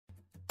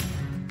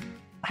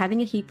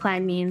Having a heat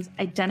plan means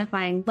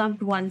identifying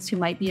loved ones who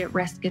might be at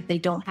risk if they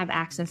don't have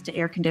access to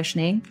air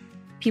conditioning.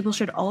 People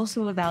should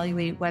also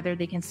evaluate whether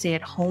they can stay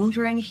at home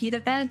during a heat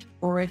event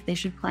or if they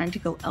should plan to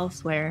go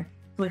elsewhere.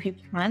 So if you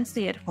can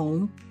stay at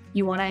home,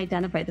 you want to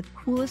identify the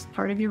coolest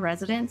part of your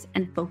residence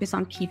and focus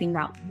on keeping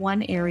that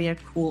one area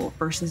cool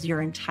versus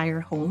your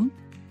entire home.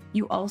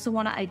 You also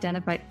want to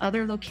identify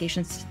other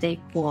locations to stay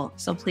cool.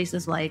 So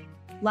places like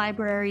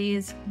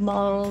libraries,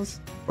 malls,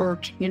 or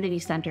community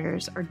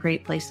centers are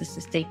great places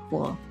to stay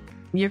cool.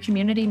 Your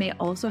community may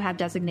also have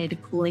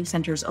designated cooling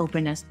centers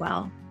open as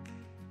well.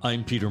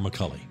 I'm Peter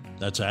McCulley.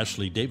 That's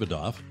Ashley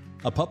Davidoff,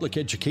 a public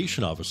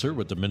education officer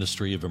with the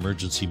Ministry of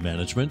Emergency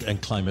Management and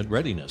Climate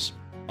Readiness.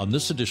 On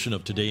this edition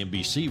of Today in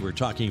BC, we're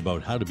talking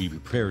about how to be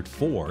prepared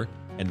for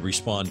and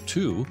respond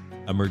to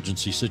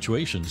emergency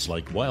situations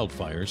like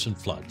wildfires and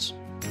floods.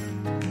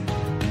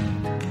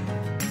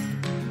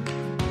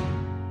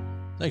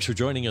 Thanks for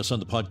joining us on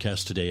the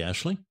podcast today,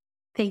 Ashley.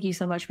 Thank you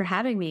so much for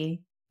having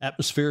me.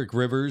 Atmospheric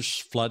rivers,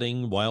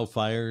 flooding,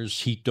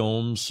 wildfires, heat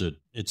domes.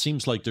 It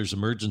seems like there's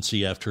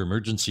emergency after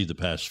emergency the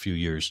past few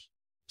years.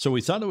 So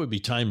we thought it would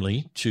be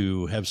timely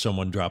to have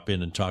someone drop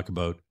in and talk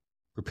about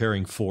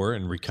preparing for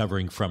and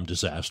recovering from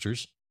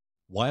disasters.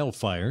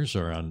 Wildfires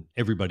are on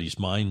everybody's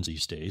minds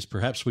these days.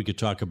 Perhaps we could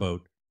talk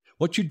about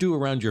what you do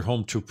around your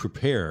home to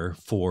prepare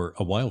for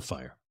a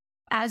wildfire.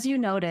 As you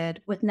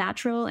noted, with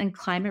natural and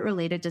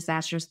climate-related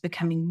disasters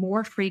becoming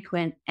more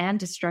frequent and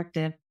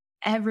destructive,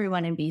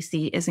 everyone in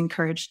BC is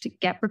encouraged to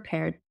get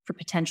prepared for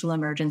potential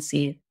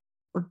emergency.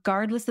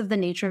 Regardless of the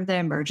nature of the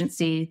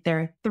emergency, there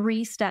are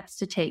 3 steps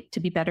to take to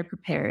be better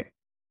prepared.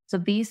 So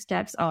these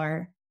steps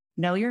are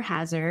know your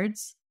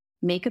hazards,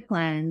 make a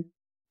plan,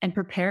 and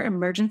prepare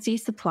emergency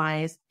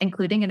supplies,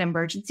 including an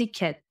emergency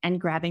kit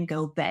and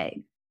grab-and-go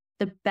bag.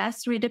 The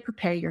best way to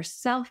prepare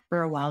yourself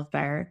for a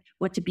wildfire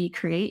would to be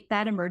create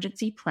that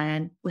emergency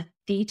plan with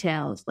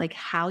details like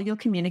how you'll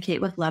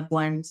communicate with loved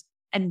ones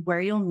and where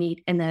you'll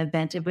meet in the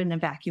event of an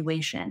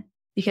evacuation.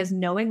 Because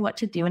knowing what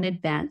to do in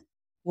advance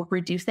will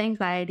reduce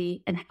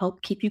anxiety and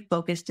help keep you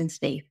focused and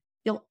safe.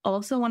 You'll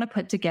also want to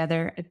put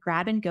together a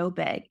grab-and-go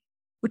bag,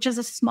 which is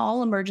a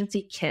small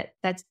emergency kit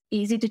that's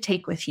easy to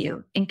take with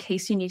you in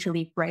case you need to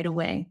leave right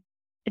away.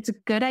 It's a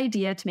good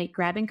idea to make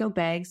grab-and-go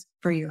bags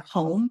for your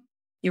home,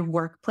 your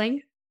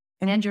workplace,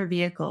 and your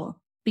vehicle,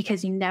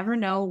 because you never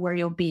know where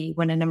you'll be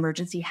when an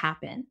emergency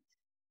happens.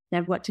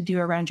 And what to do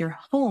around your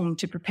home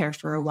to prepare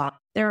for a wildfire.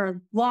 There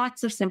are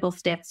lots of simple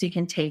steps you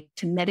can take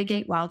to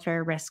mitigate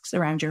wildfire risks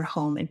around your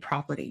home and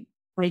property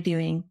by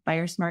doing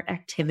fire smart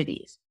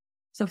activities.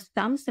 So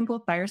some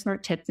simple fire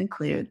smart tips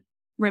include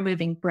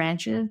removing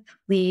branches,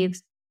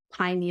 leaves,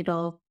 pine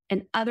needles,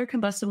 and other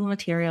combustible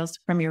materials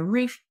from your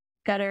roof,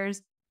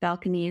 gutters,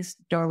 balconies,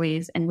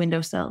 doorways, and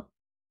windowsill.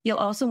 You'll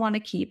also want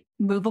to keep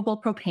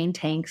movable propane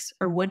tanks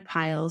or wood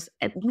piles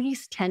at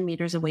least 10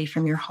 meters away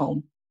from your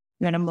home.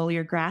 You want to mow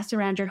your grass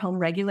around your home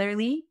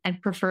regularly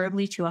and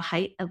preferably to a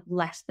height of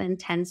less than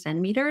 10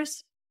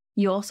 centimeters.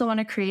 You also want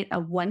to create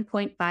a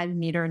 1.5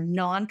 meter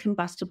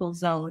non-combustible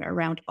zone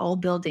around all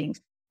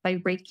buildings by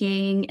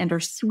raking and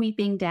or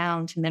sweeping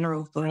down to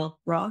mineral soil,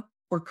 rock,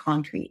 or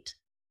concrete.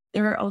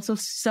 There are also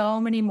so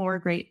many more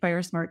great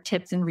FireSmart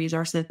tips and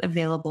resources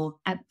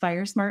available at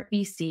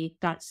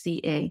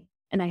firesmartbc.ca.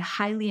 And I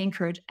highly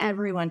encourage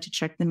everyone to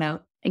check them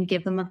out and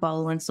give them a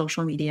follow on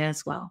social media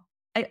as well.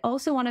 I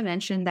also want to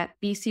mention that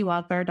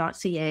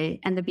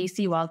bcwildfire.ca and the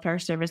BC Wildfire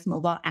Service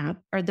mobile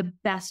app are the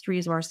best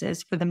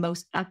resources for the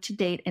most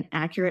up-to-date and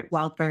accurate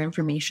wildfire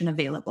information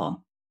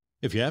available.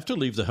 If you have to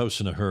leave the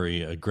house in a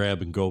hurry, a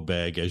grab-and-go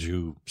bag, as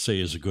you say,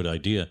 is a good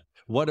idea.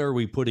 What are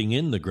we putting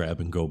in the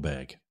grab-and-go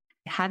bag?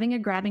 Having a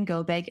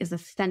grab-and-go bag is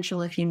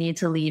essential if you need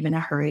to leave in a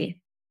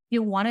hurry.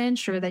 You'll want to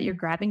ensure that your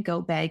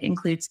grab-and-go bag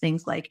includes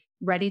things like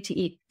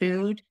ready-to-eat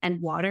food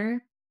and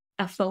water,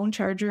 a phone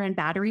charger and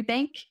battery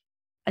bank,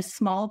 a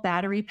small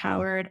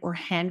battery-powered or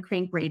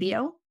hand-crank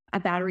radio, a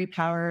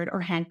battery-powered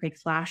or hand-crank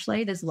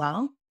flashlight as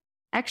well,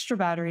 extra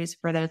batteries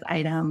for those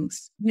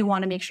items. You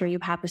want to make sure you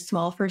have a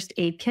small first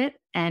aid kit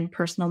and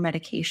personal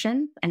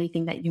medication,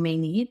 anything that you may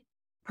need,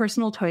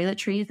 personal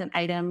toiletries and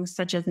items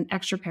such as an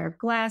extra pair of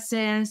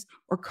glasses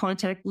or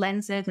contact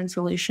lenses and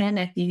solution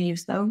if you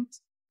use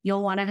those.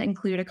 You'll want to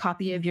include a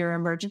copy of your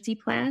emergency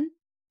plan,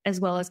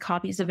 as well as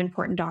copies of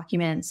important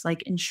documents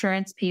like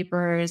insurance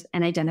papers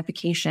and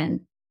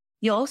identification.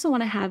 You'll also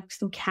want to have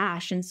some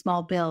cash and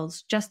small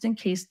bills just in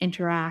case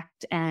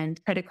Interact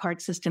and credit card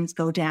systems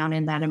go down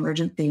in that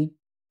emergency.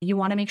 You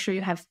want to make sure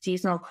you have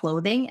seasonal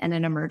clothing and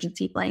an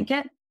emergency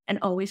blanket. And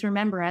always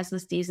remember, as the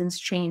seasons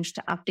change,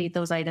 to update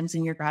those items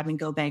in your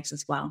grab-and-go bags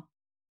as well.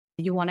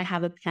 You want to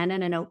have a pen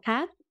and a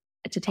notepad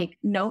to take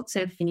notes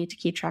if you need to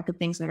keep track of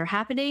things that are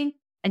happening.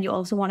 And you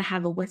also want to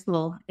have a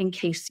whistle in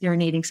case you're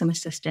needing some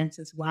assistance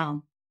as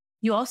well.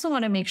 You also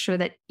want to make sure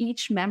that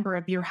each member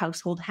of your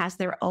household has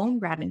their own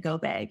grab-and-go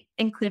bag,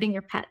 including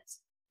your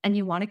pets. And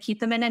you want to keep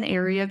them in an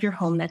area of your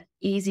home that's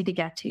easy to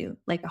get to,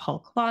 like a hall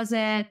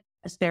closet,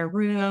 a spare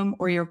room,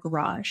 or your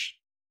garage.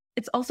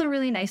 It's also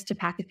really nice to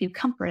pack a few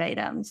comfort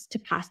items to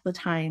pass the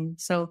time.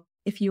 So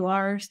If you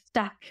are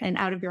stuck and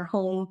out of your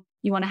home,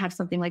 you want to have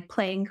something like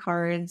playing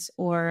cards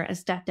or a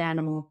stuffed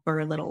animal for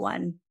a little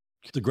one.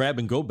 The grab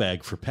and go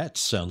bag for pets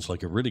sounds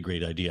like a really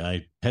great idea.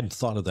 I hadn't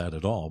thought of that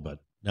at all, but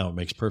now it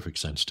makes perfect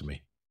sense to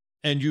me.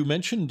 And you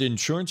mentioned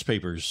insurance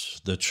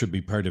papers that should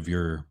be part of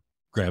your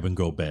grab and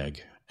go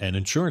bag. And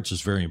insurance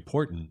is very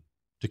important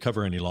to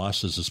cover any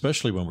losses,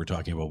 especially when we're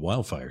talking about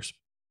wildfires.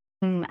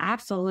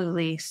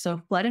 Absolutely.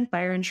 So flood and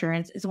fire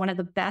insurance is one of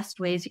the best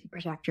ways you can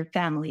protect your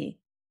family.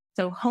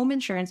 So home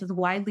insurance is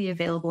widely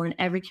available in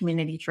every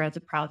community throughout the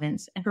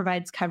province and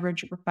provides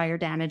coverage for fire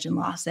damage and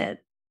losses.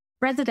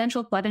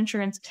 Residential flood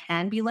insurance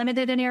can be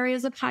limited in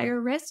areas of higher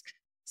risk.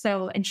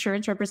 So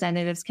insurance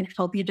representatives can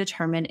help you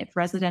determine if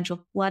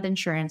residential flood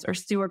insurance or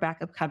sewer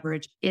backup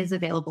coverage is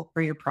available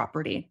for your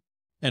property.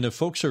 And if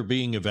folks are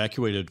being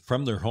evacuated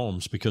from their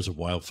homes because of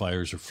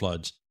wildfires or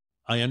floods,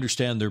 I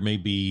understand there may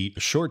be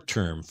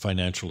short-term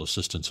financial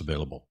assistance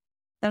available.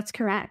 That's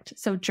correct.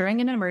 So during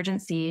an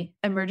emergency,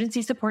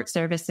 Emergency Support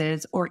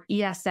Services, or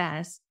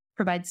ESS,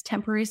 provides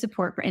temporary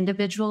support for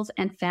individuals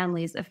and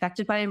families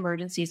affected by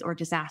emergencies or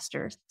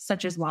disasters,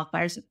 such as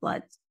wildfires and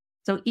floods.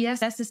 So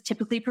ESS is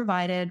typically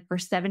provided for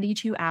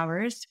 72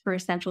 hours for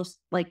essentials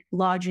like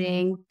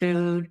lodging,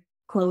 food,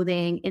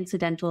 clothing,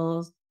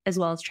 incidentals, as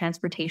well as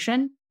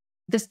transportation.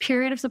 This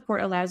period of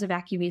support allows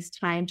evacuees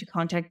time to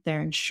contact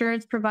their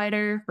insurance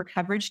provider for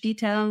coverage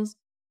details,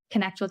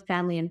 connect with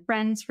family and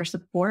friends for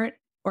support,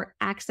 or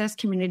access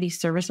community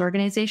service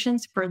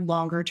organizations for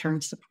longer-term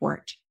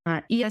support.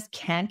 ES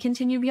can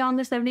continue beyond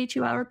the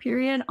 72-hour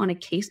period on a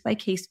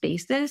case-by-case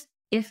basis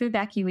if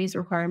evacuees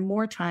require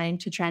more time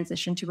to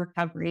transition to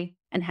recovery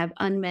and have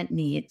unmet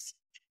needs.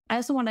 I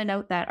also want to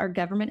note that our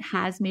government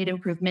has made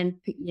improvements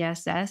to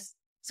ESS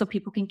so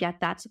people can get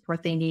that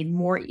support they need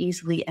more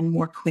easily and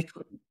more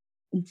quickly.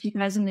 In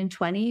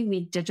 2020,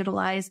 we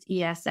digitalized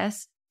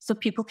ESS so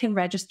people can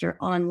register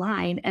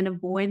online and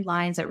avoid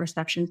lines at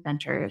reception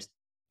centers.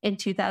 In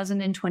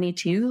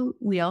 2022,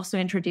 we also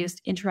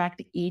introduced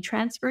Interactive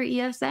e-Transfer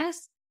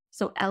ESS,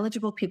 so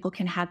eligible people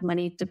can have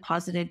money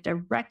deposited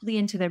directly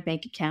into their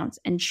bank accounts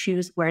and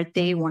choose where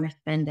they want to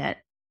spend it.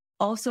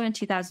 Also in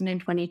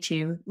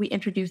 2022, we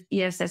introduced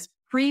ESS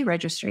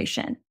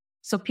pre-registration,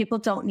 so people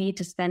don't need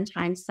to spend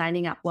time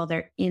signing up while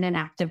they're in an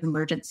active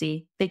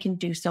emergency. They can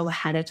do so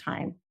ahead of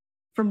time.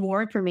 For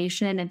more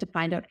information and to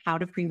find out how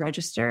to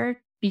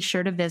pre-register, be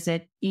sure to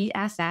visit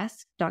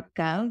ess.gov.bc.ca.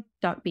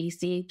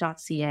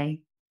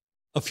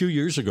 A few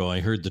years ago, I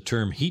heard the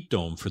term heat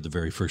dome for the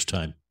very first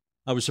time.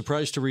 I was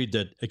surprised to read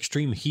that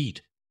extreme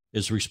heat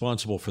is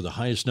responsible for the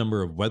highest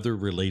number of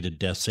weather-related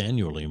deaths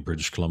annually in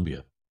British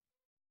Columbia.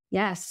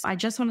 Yes, I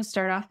just want to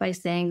start off by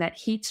saying that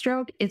heat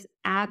stroke is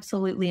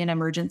absolutely an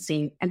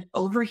emergency, and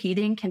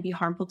overheating can be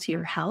harmful to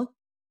your health.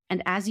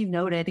 And as you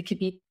noted, it could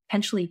be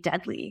potentially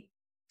deadly.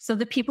 So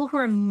the people who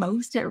are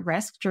most at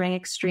risk during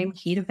extreme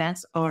heat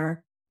events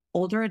are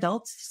older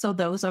adults, so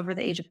those over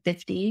the age of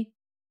 50,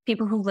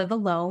 people who live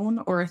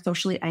alone or are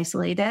socially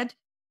isolated,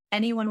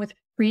 anyone with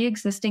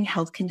pre-existing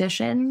health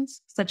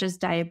conditions such as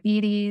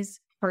diabetes,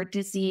 heart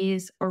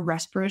disease, or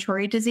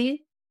respiratory disease,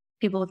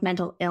 people with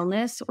mental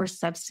illness or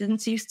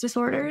substance use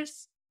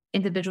disorders,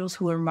 individuals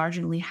who are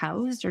marginally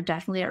housed are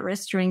definitely at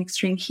risk during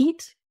extreme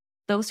heat,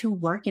 those who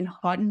work in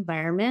hot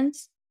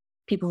environments,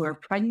 people who are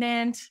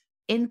pregnant,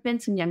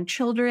 infants and young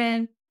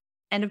children,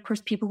 and of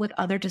course, people with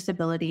other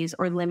disabilities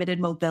or limited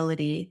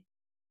mobility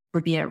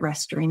would be at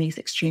risk during these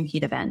extreme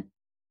heat events.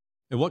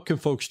 And what can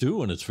folks do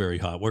when it's very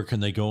hot? Where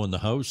can they go in the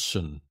house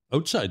and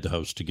outside the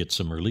house to get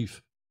some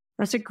relief?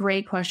 That's a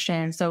great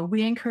question. So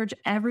we encourage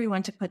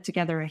everyone to put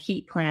together a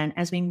heat plan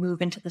as we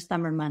move into the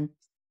summer months.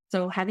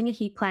 So having a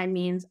heat plan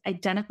means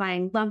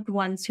identifying loved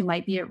ones who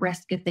might be at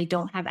risk if they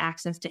don't have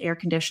access to air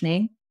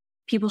conditioning.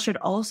 People should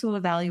also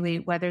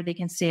evaluate whether they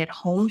can stay at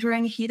home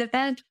during a heat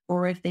event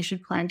or if they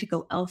should plan to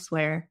go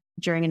elsewhere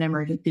during an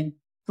emergency.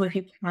 So if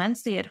you can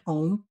stay at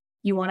home,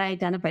 you want to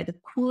identify the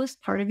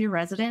coolest part of your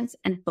residence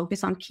and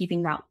focus on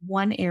keeping that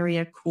one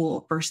area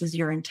cool versus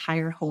your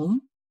entire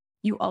home.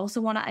 You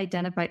also want to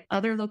identify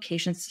other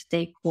locations to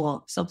stay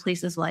cool. So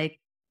places like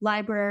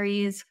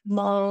libraries,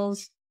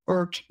 malls,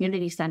 or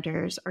community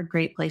centers are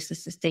great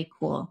places to stay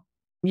cool.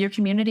 Your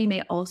community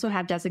may also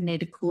have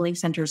designated cooling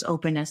centers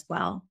open as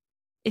well.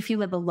 If you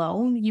live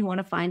alone, you want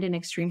to find an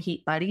extreme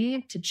heat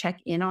buddy to check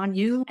in on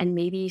you and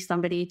maybe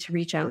somebody to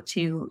reach out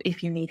to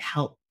if you need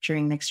help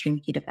during an extreme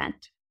heat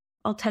event.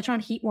 I'll touch on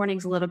heat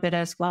warnings a little bit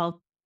as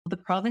well. The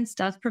province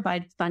does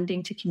provide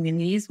funding to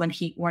communities when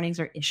heat warnings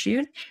are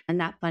issued, and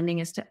that funding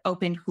is to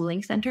open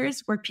cooling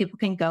centers where people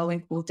can go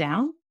and cool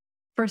down.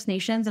 First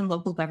Nations and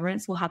local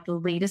governments will have the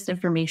latest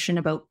information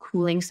about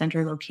cooling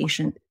center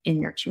locations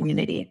in your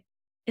community.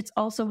 It's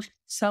also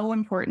so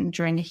important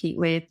during a heat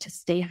wave to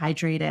stay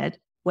hydrated,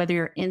 whether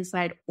you're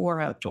inside or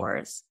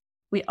outdoors.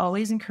 We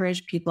always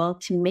encourage people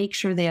to make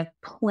sure they have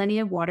plenty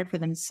of water for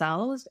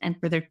themselves and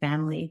for their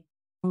family.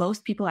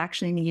 Most people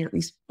actually need at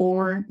least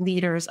 4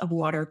 liters of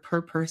water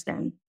per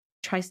person.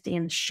 Try stay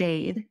in the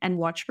shade and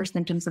watch for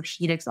symptoms of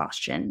heat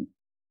exhaustion.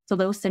 So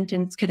those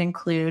symptoms could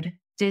include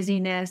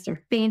dizziness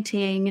or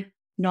fainting,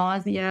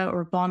 nausea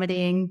or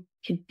vomiting,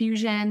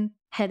 confusion,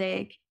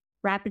 headache,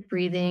 rapid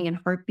breathing, and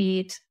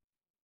heartbeat.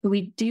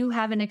 We do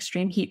have an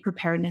extreme heat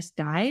preparedness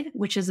guide,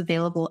 which is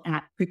available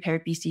at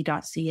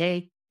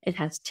preparedbc.ca. It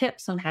has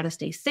tips on how to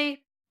stay safe,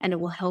 and it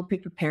will help you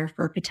prepare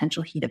for a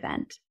potential heat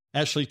event.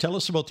 Ashley, tell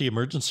us about the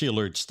emergency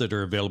alerts that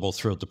are available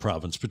throughout the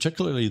province,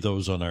 particularly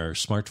those on our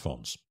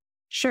smartphones.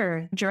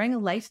 Sure. During a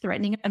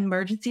life-threatening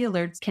emergency,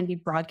 alerts can be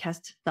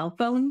broadcast to cell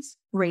phones,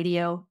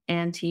 radio,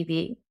 and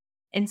TV.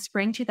 In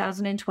spring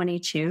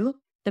 2022,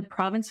 the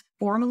province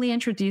formally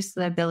introduced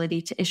the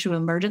ability to issue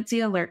emergency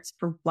alerts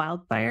for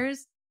wildfires,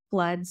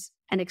 floods,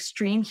 and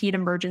extreme heat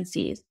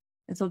emergencies.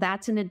 And so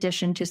that's in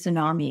addition to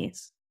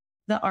tsunamis.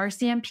 The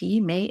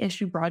RCMP may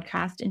issue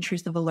broadcast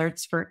intrusive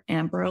alerts for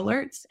Amber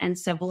Alerts and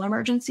civil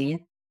emergencies,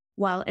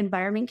 while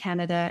Environment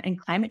Canada and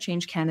Climate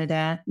Change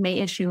Canada may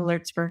issue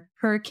alerts for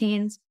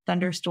hurricanes,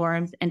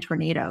 thunderstorms, and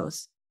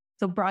tornadoes.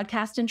 So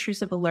broadcast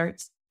intrusive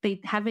alerts, they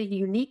have a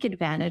unique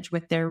advantage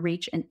with their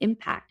reach and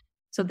impact.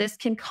 So this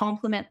can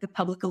complement the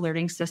public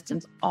alerting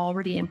systems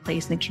already in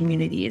place in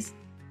communities.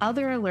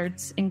 Other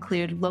alerts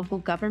include local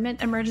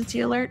government emergency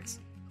alerts,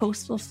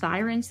 postal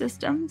siren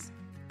systems,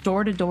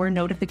 door-to-door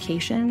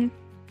notification,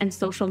 and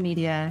social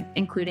media,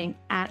 including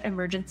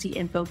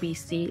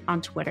 @EmergencyInfoBC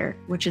on Twitter,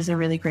 which is a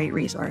really great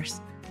resource.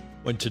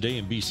 When Today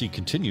in BC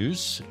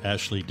continues,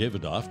 Ashley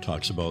Davidoff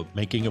talks about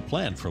making a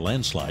plan for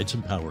landslides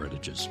and power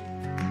outages.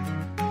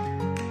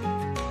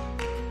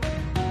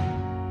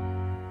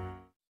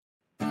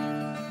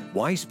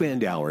 Why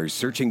spend hours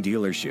searching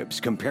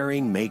dealerships,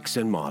 comparing makes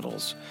and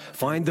models?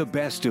 Find the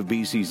best of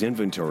BC's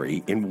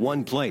inventory in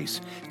one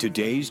place,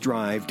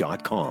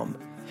 todaysdrive.com.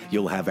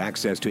 You'll have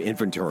access to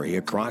inventory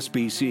across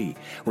BC,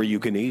 where you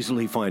can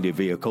easily find a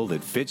vehicle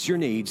that fits your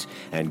needs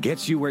and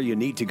gets you where you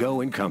need to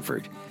go in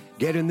comfort.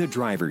 Get in the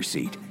driver's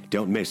seat.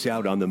 Don't miss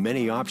out on the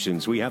many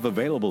options we have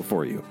available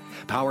for you.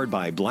 Powered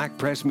by Black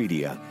Press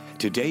Media,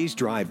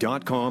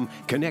 todaysdrive.com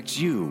connects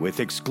you with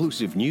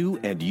exclusive new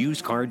and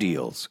used car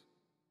deals.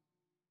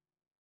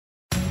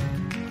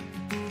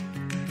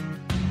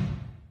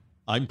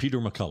 I'm Peter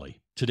McCulley.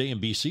 Today in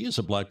BC is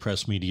a Black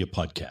Press Media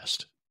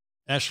podcast.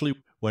 Ashley,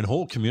 when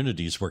whole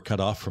communities were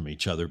cut off from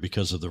each other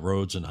because of the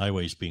roads and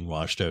highways being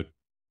washed out,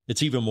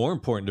 it's even more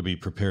important to be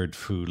prepared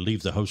to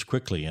leave the house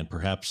quickly and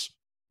perhaps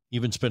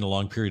even spend a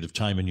long period of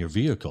time in your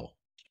vehicle.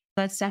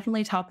 That's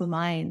definitely top of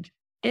mind.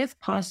 If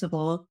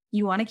possible,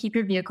 you want to keep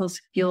your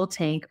vehicle's fuel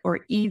tank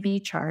or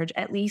EV charge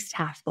at least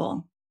half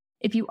full.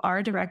 If you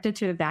are directed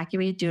to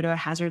evacuate due to a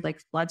hazard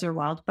like floods or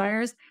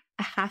wildfires,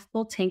 a half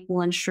full tank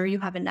will ensure you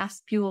have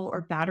enough fuel or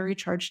battery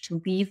charge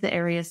to leave the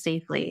area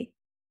safely.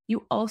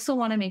 You also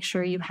want to make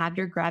sure you have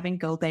your grab and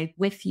go bag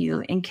with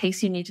you in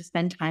case you need to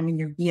spend time in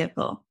your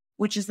vehicle,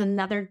 which is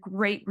another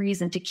great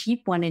reason to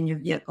keep one in your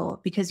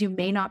vehicle because you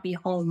may not be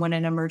home when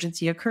an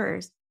emergency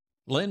occurs.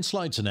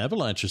 Landslides and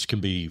avalanches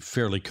can be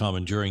fairly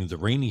common during the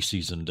rainy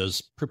season.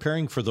 Does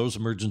preparing for those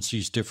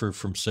emergencies differ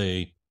from,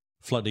 say,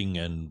 flooding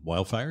and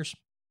wildfires?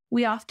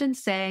 We often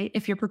say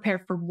if you're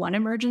prepared for one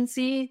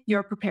emergency,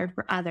 you're prepared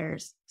for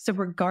others. So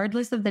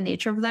regardless of the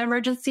nature of the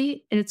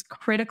emergency, it's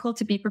critical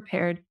to be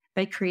prepared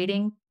by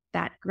creating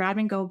that grab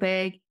and go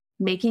bag,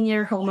 making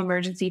your home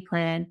emergency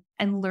plan,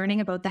 and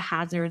learning about the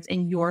hazards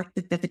in your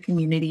specific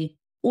community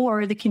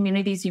or the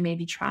communities you may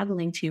be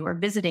traveling to or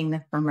visiting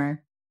this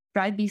summer.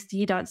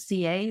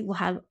 DriveBC.ca will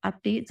have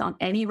updates on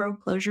any road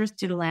closures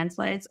due to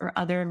landslides or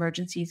other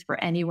emergencies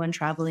for anyone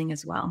traveling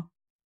as well.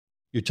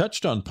 You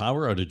touched on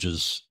power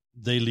outages.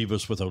 They leave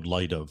us without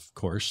light, of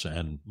course,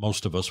 and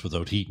most of us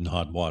without heat and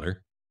hot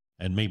water,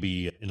 and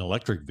maybe an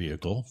electric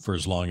vehicle for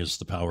as long as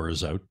the power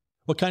is out.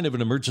 What kind of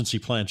an emergency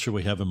plan should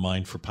we have in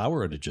mind for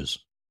power outages?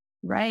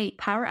 Right.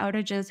 Power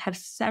outages have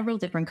several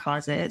different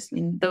causes.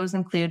 Those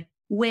include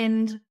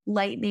wind,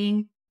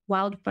 lightning,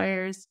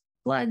 wildfires,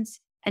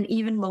 floods, and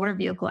even motor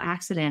vehicle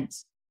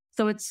accidents.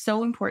 So it's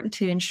so important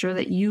to ensure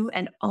that you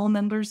and all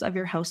members of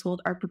your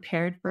household are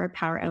prepared for a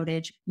power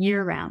outage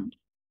year-round.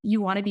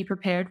 You want to be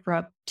prepared for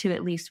up to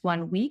at least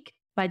 1 week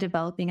by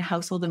developing a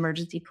household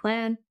emergency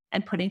plan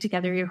and putting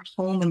together your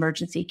home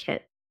emergency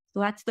kit.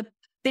 So that's the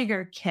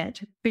bigger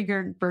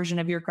version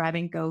of your grab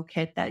and go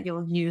kit that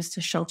you'll use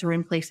to shelter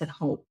in place at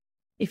home.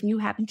 If you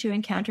happen to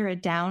encounter a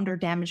downed or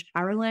damaged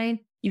power line,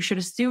 you should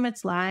assume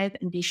it's live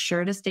and be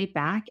sure to stay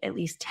back at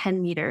least 10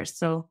 meters,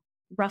 so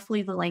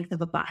roughly the length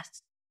of a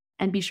bus,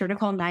 and be sure to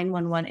call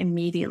 911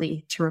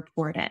 immediately to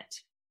report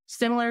it.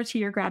 Similar to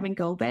your grab and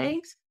go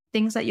bags,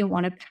 things that you'll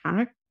want to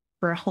pack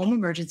for a home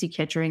emergency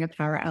kit during a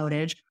power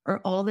outage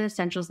are all the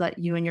essentials that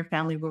you and your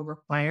family will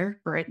require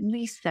for at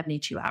least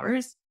 72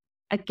 hours.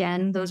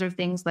 Again, those are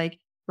things like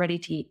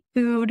ready-to-eat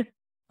food,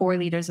 4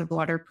 liters of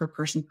water per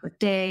person per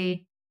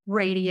day,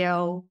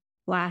 radio,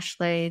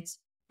 flashlights,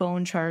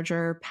 phone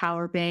charger,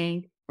 power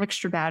bank,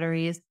 extra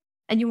batteries.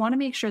 And you want to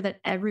make sure that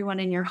everyone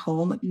in your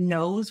home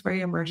knows where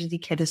your emergency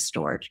kit is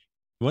stored.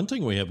 One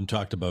thing we haven't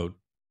talked about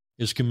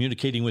is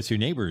communicating with your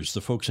neighbors. The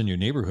folks in your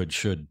neighborhood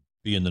should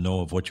be in the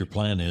know of what your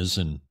plan is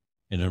in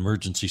an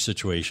emergency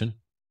situation,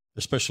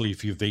 especially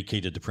if you've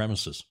vacated the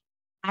premises.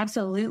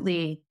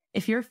 Absolutely.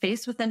 If you're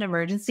faced with an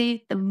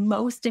emergency, the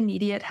most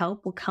immediate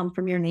help will come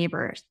from your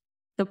neighbors.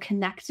 So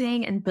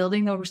connecting and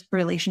building those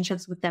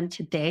relationships with them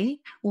today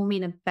will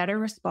mean a better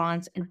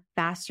response and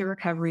faster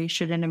recovery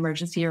should an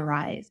emergency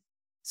arise.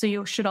 So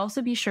you should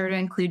also be sure to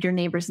include your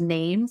neighbors'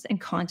 names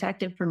and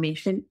contact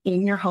information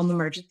in your home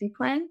emergency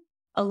plan,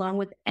 along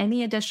with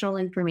any additional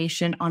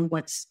information on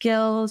what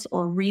skills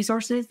or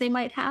resources they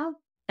might have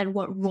and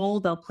what role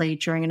they'll play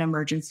during an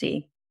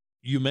emergency.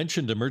 You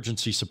mentioned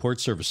emergency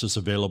support services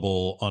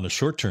available on a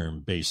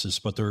short-term basis,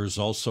 but there's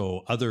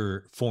also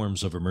other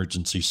forms of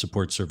emergency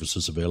support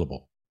services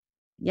available.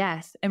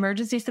 Yes,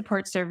 emergency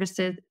support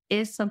services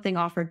is something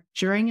offered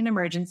during an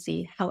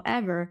emergency.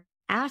 However,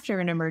 after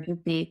an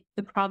emergency,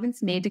 the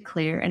province may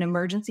declare an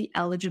emergency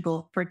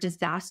eligible for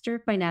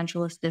disaster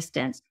financial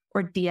assistance,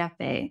 or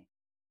DFA.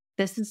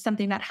 This is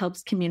something that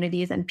helps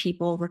communities and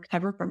people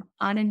recover from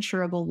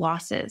uninsurable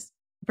losses.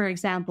 For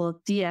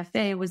example,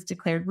 DFA was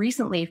declared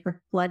recently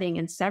for flooding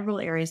in several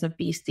areas of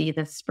BC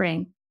this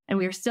spring, and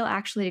we are still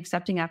actually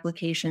accepting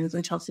applications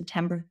until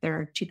September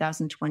 3rd,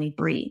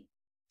 2023.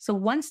 So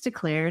once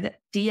declared,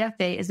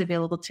 DFA is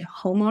available to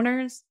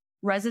homeowners,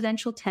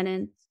 residential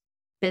tenants,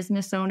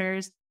 business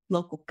owners,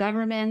 local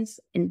governments,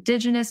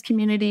 Indigenous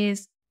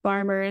communities,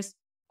 farmers,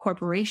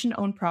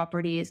 corporation-owned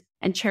properties,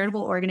 and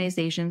charitable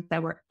organizations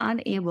that were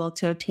unable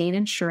to obtain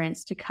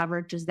insurance to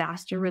cover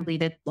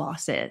disaster-related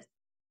losses.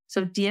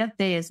 So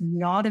DFA is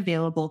not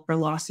available for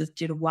losses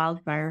due to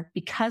wildfire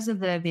because of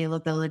the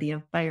availability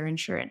of fire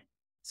insurance.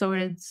 So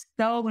it is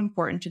so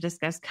important to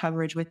discuss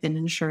coverage with an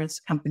insurance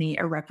company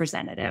or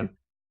representative.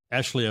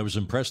 Ashley, I was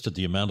impressed at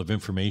the amount of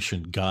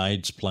information,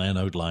 guides, plan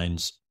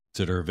outlines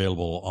that are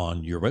available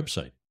on your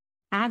website.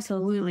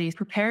 Absolutely.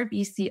 Prepared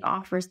BC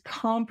offers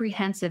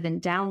comprehensive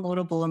and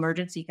downloadable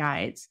emergency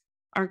guides.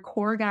 Our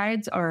core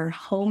guides are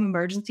home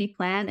emergency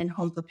plan and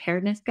home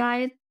preparedness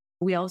guides.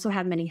 We also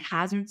have many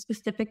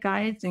hazard-specific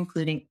guides,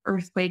 including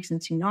earthquakes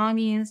and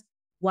tsunamis,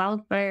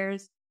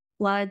 wildfires,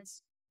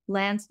 floods,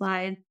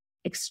 landslides,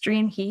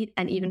 extreme heat,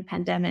 and even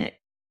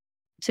pandemic.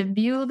 To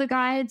view the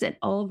guides and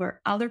all of our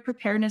other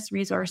preparedness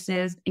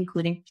resources,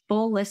 including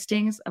full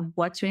listings of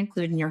what to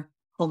include in your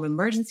home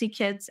emergency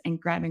kits and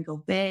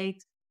grab-and-go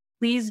bags,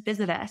 please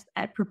visit us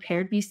at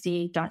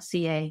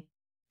preparedbc.ca.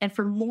 And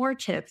for more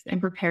tips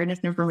and preparedness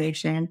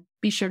information,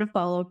 be sure to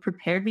follow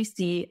Prepared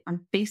BC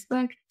on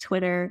Facebook,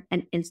 Twitter,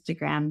 and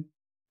Instagram.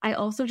 I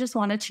also just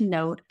wanted to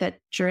note that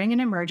during an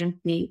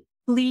emergency,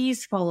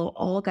 please follow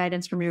all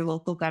guidance from your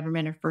local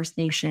government or First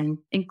Nation,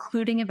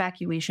 including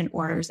evacuation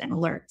orders and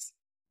alerts.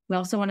 We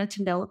also wanted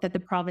to note that the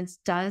province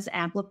does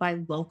amplify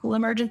local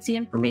emergency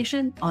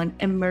information on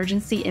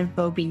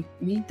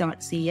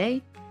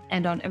emergencyinfobc.ca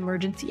and on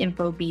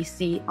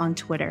emergencyinfobc on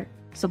Twitter.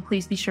 So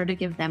please be sure to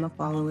give them a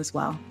follow as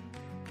well.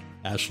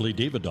 Ashley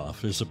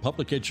Davidoff is a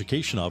public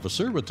education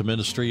officer with the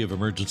Ministry of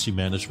Emergency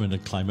Management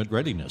and Climate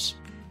Readiness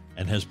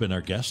and has been our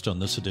guest on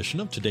this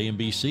edition of Today in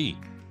BC.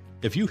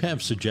 If you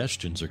have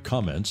suggestions or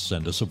comments,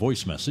 send us a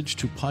voice message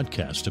to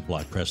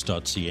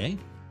podcast@blackpress.ca.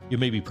 You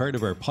may be part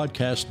of our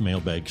podcast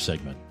mailbag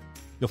segment.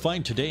 You'll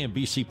find Today in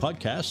BC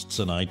podcasts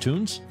on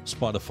iTunes,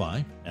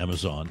 Spotify,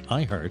 Amazon,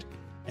 iHeart,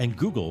 and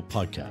Google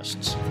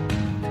Podcasts.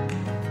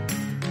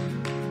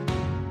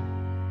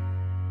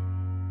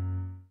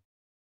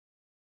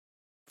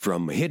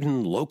 From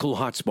hidden local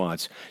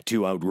hotspots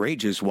to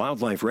outrageous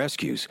wildlife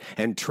rescues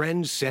and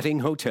trend-setting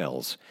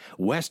hotels,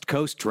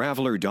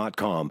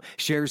 westcoasttraveler.com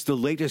shares the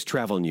latest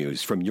travel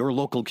news from your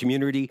local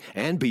community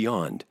and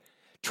beyond.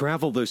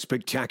 Travel the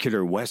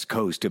spectacular west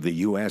coast of the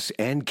U.S.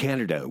 and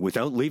Canada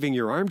without leaving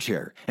your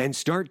armchair and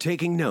start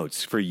taking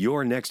notes for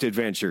your next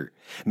adventure.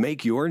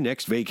 Make your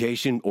next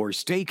vacation or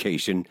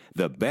staycation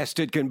the best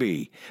it can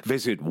be.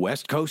 Visit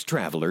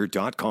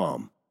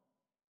westcoasttraveler.com.